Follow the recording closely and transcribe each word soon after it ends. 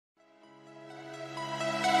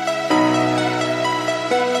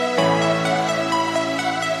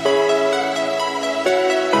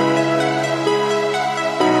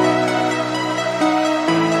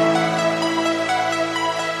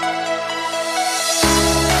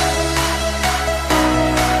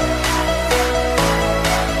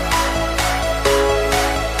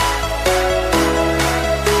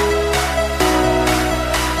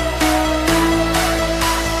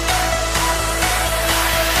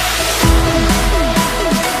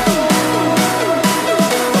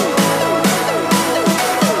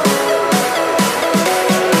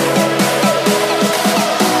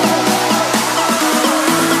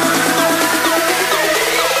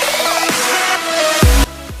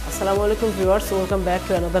Assalamualaikum viewers, welcome back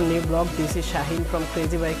to another new vlog. This is Shaheen from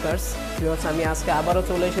CrazyBikers. Viewers, আমি আজকে আবারো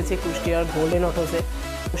চলে এসেছি কুষ্টিয়ার গোল্ডেন অটোসে।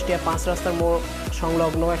 কুষ্টিয়া 5 রাস্তার মোড়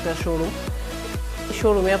সংলগ্ন একটা শোরুম। এই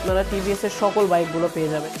শোরুমে আপনারা TVS এর সকল বাইকগুলো পেয়ে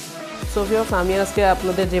যাবেন। সো ভিউয়ার্স, আমি আজকে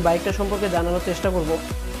আপনাদের যে বাইকটা সম্পর্কে জানানোর চেষ্টা করব।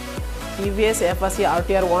 TVS Apache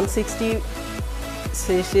RTR 160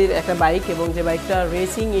 সিসির একটা বাইক এবং যে বাইকটা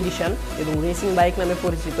রেসিং এডিশন এবং রেসিং বাইক নামে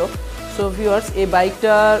পরিচিত। সো ভিউয়ার্স, এই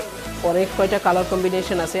বাইকটার অনেক কয়টা কালার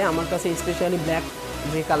কম্বিনেশন আছে। আমার কাছে স্পেশালি ব্ল্যাক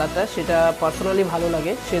যে কালারটা সেটা পার্সোনালি ভালো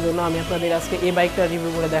লাগে, সেজন্য আমি আপনাদের আজকে এই বাইকটা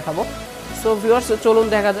রিভিউ করে দেখাবো। সো ভিউয়ার্স, চলুন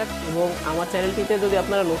দেখা যাক। এবং আমার চ্যানেলটিতে যদি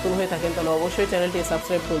আপনারা নতুন হয়ে থাকেন তাহলে অবশ্যই চ্যানেলটি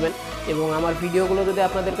সাবস্ক্রাইব করবেন এবং আমার ভিডিওগুলো যদি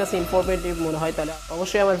আপনাদের কাছে ইনফরমেটিভ মনে হয় তাহলে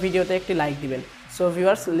অবশ্যই আমার ভিডিওতে একটি লাইক দিবেন। So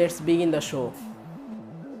viewers, let's begin the show.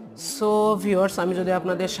 So viewers, আমি যদি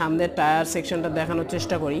আপনাদের সামনের টায়ার সেকশনটা দেখানোর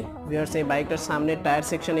চেষ্টা করি। ভিউয়ার্স, এই বাইকটার সামনের টায়ার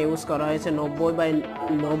সেকশনে ইউজ করা হয়েছে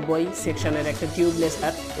 90/90 সেকশনের একটা টিউবলেস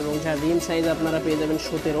টায়ার এবং যার রিম সাইজ আপনারা পেয়ে যাবেন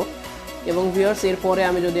 17। এবং ভিউয়ার্স, এরপরে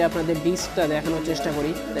আমি যদি আপনাদের ডিস্কটা দেখানোর চেষ্টা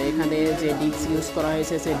করি, তাই এখানে যে ডিস্ক ইউজ করা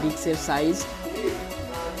হয়েছে সেই ডিস্কের সাইজ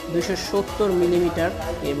 270 মিলিমিটার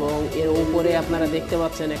এবং এর উপরে আপনারা দেখতে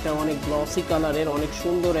পাচ্ছেন একটা অনেক গ্লসি কালারের অনেক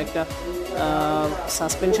সুন্দর একটা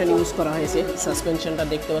সাসপেনশন ইউজ করা হয়েছে। সাসপেনশনটা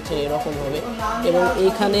দেখতে পাচ্ছেন এরকম হবে এবং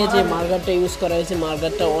এইখানে যে মার্গারটা ইউজ করা হয়েছে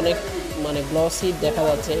মার্গারটা অনেক গ্লসি দেখা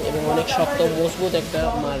যাচ্ছে এবং অনেক শক্ত মজবুত একটা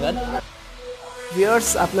মার্গার। ভিউয়ার্স,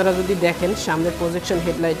 আপনারা যদি দেখেন সামনের প্রজেকশন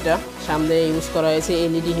হেডলাইটটা সামনে ইউজ করা হয়েছে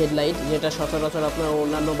এলইডি হেডলাইট, যেটা সচরাচর আপনারা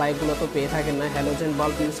অন্যান্য বাইকগুলোতে পেয়ে থাকেন না। হ্যালোজেন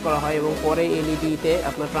বাল্ব ইউজ করা হয় এবং পরে এলইডিতে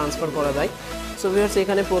আপনার ট্রান্সফার করা যায়। সো ভিউয়ার্স,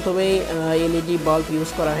 এখানে প্রথমেই এলইডি বাল্ব ইউজ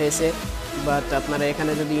করা হয়েছে, বাট আপনারা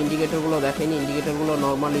এখানে যদি ইন্ডিকেটরগুলো দেখেন ইন্ডিকেটরগুলো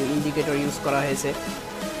নর্মাল ইন্ডিকেটর ইউজ করা হয়েছে।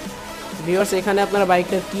 ভিউয়ার্স, এখানে আপনারা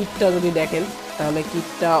বাইকটার কিটটা যদি দেখেন তাহলে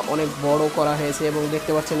কিটটা অনেক বড় করা হয়েছে এবং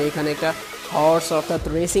দেখতে পাচ্ছেন এখানে একটা হর্স অর্থাৎ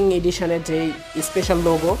রেসিং এডিশনের যেই স্পেশাল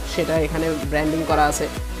লোগো সেটা এখানে ব্র্যান্ডিং করা আছে।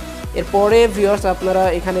 এরপরে ভিউয়ার্স, আপনারা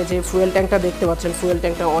এখানে যে ফুয়েল ট্যাঙ্কটা দেখতে পাচ্ছেন ফুয়েল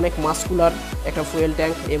ট্যাঙ্কটা অনেক মাস্কুলার একটা ফুয়েল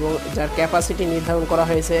ট্যাঙ্ক এবং যার ক্যাপাসিটি নির্ধারণ করা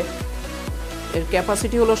হয়েছে। এর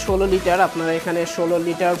ক্যাপাসিটি হলো 16 লিটার। আপনারা এখানে 16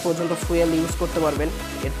 লিটার পর্যন্ত ফুয়েল ইউজ করতে পারবেন।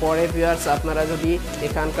 এরপরে ভিউয়ার্স, আপনারা যদি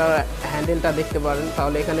এখানকার হ্যান্ডেলটা দেখতে পারেন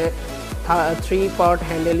তাহলে এখানে 3 পার্ট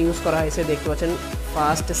হ্যান্ডেল ইউজ করা হয়েছে। দেখতে পাচ্ছেন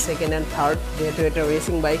ফার্স্ট, সেকেন্ড অ্যান্ড থার্ড। যেহেতু এটা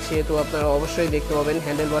রেসিং বাইক সেহেতু আপনারা অবশ্যই দেখতে পাবেন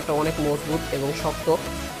হ্যান্ডেল বারটা অনেক মজবুত এবং শক্ত।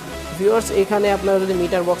 ভিউয়ার্স, এখানে আপনারা যদি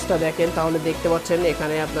মিটার বক্সটা দেখেন তাহলে দেখতে পাচ্ছেন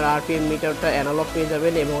এখানে আপনারা আরপিএম মিটারটা অ্যানালগ পেয়ে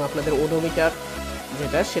যাবেন এবং আপনাদের ওডোমিটার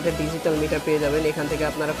সেটা ডিজিটাল মিটার পেয়ে যাবেন। এখান থেকে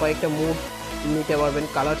আপনারা কয়েকটা মুড নিতে পারবেন,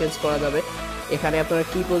 কালার চেঞ্জ করা যাবে। এখানে আপনারা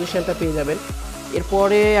কি পজিশনটা পেয়ে যাবেন।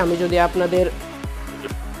 এরপরে আমি যদি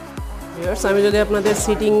আপনাদের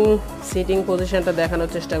সিটিং পজিশনটা দেখানোর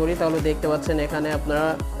চেষ্টা করি তাহলে দেখতে পাচ্ছেন এখানে আপনারা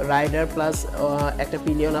রাইডার প্লাস একটা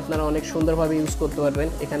পিলিয়ন আপনারা অনেক সুন্দরভাবে ইউজ করতে পারবেন।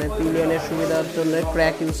 এখানে পিলিয়নের সুবিধার জন্য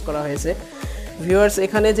ক্র্যাক ইউজ করা হয়েছে। ভিউয়ার্স,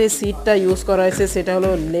 এখানে যে সিটটা ইউজ করা হয়েছে সেটা হলো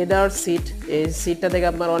লেদার সিট। এই সিটটা থেকে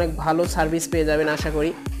আপনারা অনেক ভালো সার্ভিস পেয়ে যাবেন আশা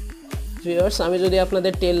করি। ভিউয়ার্স, আমি যদি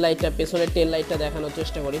আপনাদের পেছনের টেল লাইটটা দেখানোর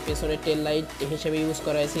চেষ্টা করি, পেছনের টেল লাইট হিসেবে ইউজ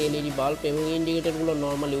করা হয়েছে এলইডি বাল্ব এবং ইন্ডিকেটরগুলো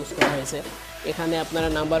নর্মাল ইউজ করা হয়েছে। এখানে আপনারা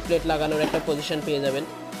নাম্বার প্লেট লাগানোর একটা পজিশন পেয়ে যাবেন।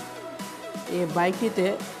 এই বাইকটিতে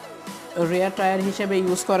রেয়ার টায়ার হিসেবে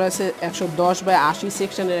ইউজ করা হয়েছে 110/80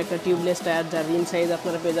 সেকশনের একটা টিউবলেস টায়ার, যার রিম সাইজ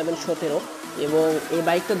আপনারা পেয়ে যাবেন 17। এবং এই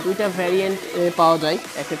বাইকটা দুইটা ভ্যারিয়েন্ট পাওয়া যায়,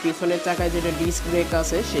 একটা পিছনের চাকায় যেটা ডিস্ক ব্রেক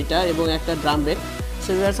আছে সেটা এবং একটা ড্রাম ব্রেক। সো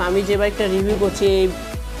ভিউয়ার্স, আমি যে বাইকটা রিভিউ করছি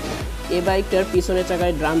এই বাইকটার পিছনের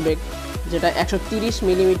চাকায় ড্রাম ব্রেক, যেটা 130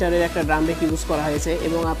 মিলিমিটারের একটা ড্রাম ব্রেক ইউজ করা হয়েছে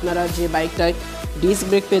এবং আপনারা যে বাইকটায় ডিস্ক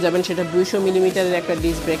ব্রেক পেয়ে যাবেন সেটা 200 মিলিমিটারের একটা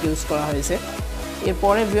ডিস্ক ব্রেক ইউজ করা হয়েছে।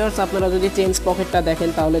 এরপরে ভিউয়ার্স, আপনারা যদি চেঞ্জ পকেটটা দেখেন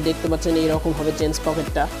তাহলে দেখতে পাচ্ছেন এইরকম হবে চেঞ্জ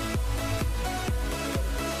পকেটটা।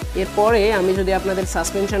 এরপরে আমি যদি আপনাদের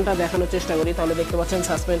সাসপেনশনটা দেখানোর চেষ্টা করি তাহলে দেখতে পাচ্ছেন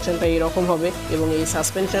সাসপেনশনটা এইরকম হবে এবং এই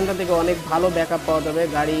সাসপেনশনটা থেকে অনেক ভালো ব্যাকআপ পাওয়া যাবে।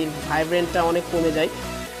 গাড়ির ভাইব্রেন্টটা অনেক কমে যায়।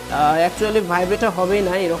 অ্যাকচুয়ালি ভাইব্রেটটা হবেই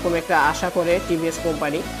না এরকম একটা আশা করে টিভিএস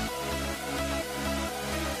কোম্পানি।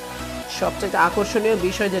 সবচেয়ে আকর্ষণীয়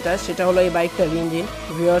বিষয় সেটা হলো এই বাইকটার ইঞ্জিন।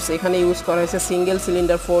 ভিউয়ার্স, এখানে ইউজ করা হয়েছে single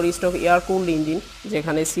cylinder 4 stroke air cooled engine,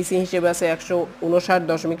 যেখানে সিসি হিসেবে আছে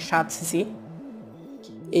 159.7 সিসি।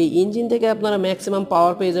 এই ইঞ্জিন থেকে আপনারা ম্যাক্সিমাম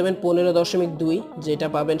পাওয়ার পেয়ে যাবেন 15.2, যেটা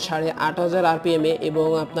পাবেন 8500 আরপিএমে এবং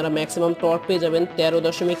আপনারা ম্যাক্সিমাম টর্ক পেয়ে যাবেন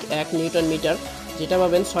 13.1 নিউটন মিটার, যেটা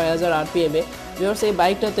পাবেন 6000 আরপিএমে। ভিউয়ার্স, এই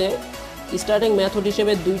বাইকটাতে স্টার্টিং মেথড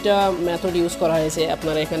হিসেবে দুইটা মেথড ইউজ করা হয়েছে।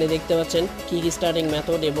 আপনারা এখানে দেখতে পাচ্ছেন কিক স্টার্টিং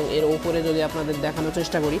মেথড এবং এর উপরে যদি আপনাদের দেখানোর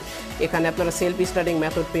চেষ্টা করি এখানে আপনারা সেলফ স্টার্টিং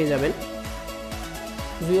মেথড পেয়ে যাবেন।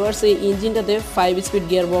 ভিউয়ার্স, এই ইঞ্জিনটাতে 5 স্পিড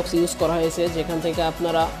গিয়ার বক্স ইউজ করা হয়েছে, যেখান থেকে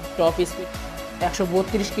আপনারা top speed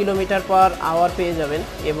 132 kilometre per hour পেয়ে যাবেন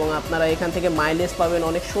এবং আপনারা এখান থেকে মাইলেজ পাবেন,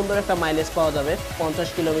 অনেক সুন্দর একটা মাইলেজ পাওয়া যাবে 50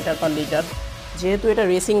 কিলোমিটার পার লিটার। যেহেতু এটা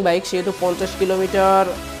রেসিং বাইক সেহেতু 50 কিলোমিটার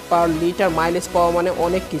পার লিটার মাইলেজ পাওয়া মানে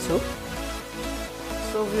অনেক কিছু।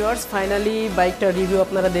 সো ভিউয়ার্স, ফাইনালি বাইকটার রিভিউ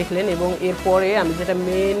আপনারা দেখলেন এবং এরপরে আমি যেটা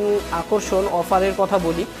মেন আকর্ষণ অফারের কথা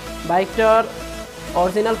বলি, বাইকটার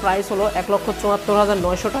অরিজিনাল প্রাইস হলো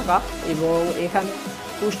 1,74,900 টাকা এবং এখানে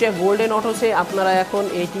কুষ্টিয়া গোল্ডেন অটোসে আপনারা এখন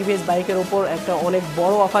এই টিভিএস বাইকের ওপর একটা অনেক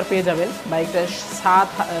বড় অফার পেয়ে যাবেন। বাইকটা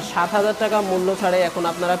 7,000 টাকা মূল্য ছাড়ে এখন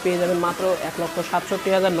আপনারা পেয়ে যাবেন মাত্র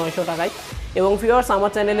 1,67,900 টাকায়। এবং ভিউয়ার্স,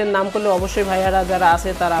 আমার চ্যানেলের নাম করলে অবশ্যই ভাইয়ারা যারা আছে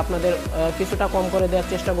তারা আপনাদের কিছুটা কম করে দেওয়ার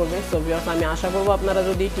চেষ্টা করবে। সো ভিউয়ার্স, আমি আশা করব আপনারা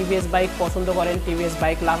যদি টিভিএস বাইক পছন্দ করেন, টিভিএস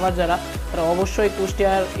বাইক লাভার যারা, তারা অবশ্যই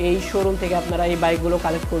কুষ্টিয়ার এই শোরুম থেকে আপনারা এই বাইকগুলো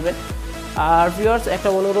কালেক্ট করবেন। আর ভিউয়ার্স, একটা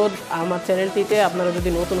অনুরোধ, আমার চ্যানেলটিতে আপনারা যদি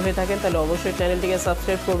নতুন হয়ে থাকেন তাহলে অবশ্যই চ্যানেলটিকে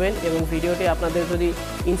সাবস্ক্রাইব করবেন এবং ভিডিওটি আপনাদের যদি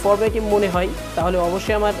ইনফরমেটিভ মনে হয় তাহলে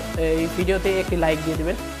অবশ্যই আমার এই ভিডিওতে একটি লাইক দিয়ে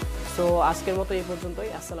দেবেন। সো আজকের মতো এই পর্যন্তই।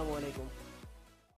 আসসালামু আলাইকুম।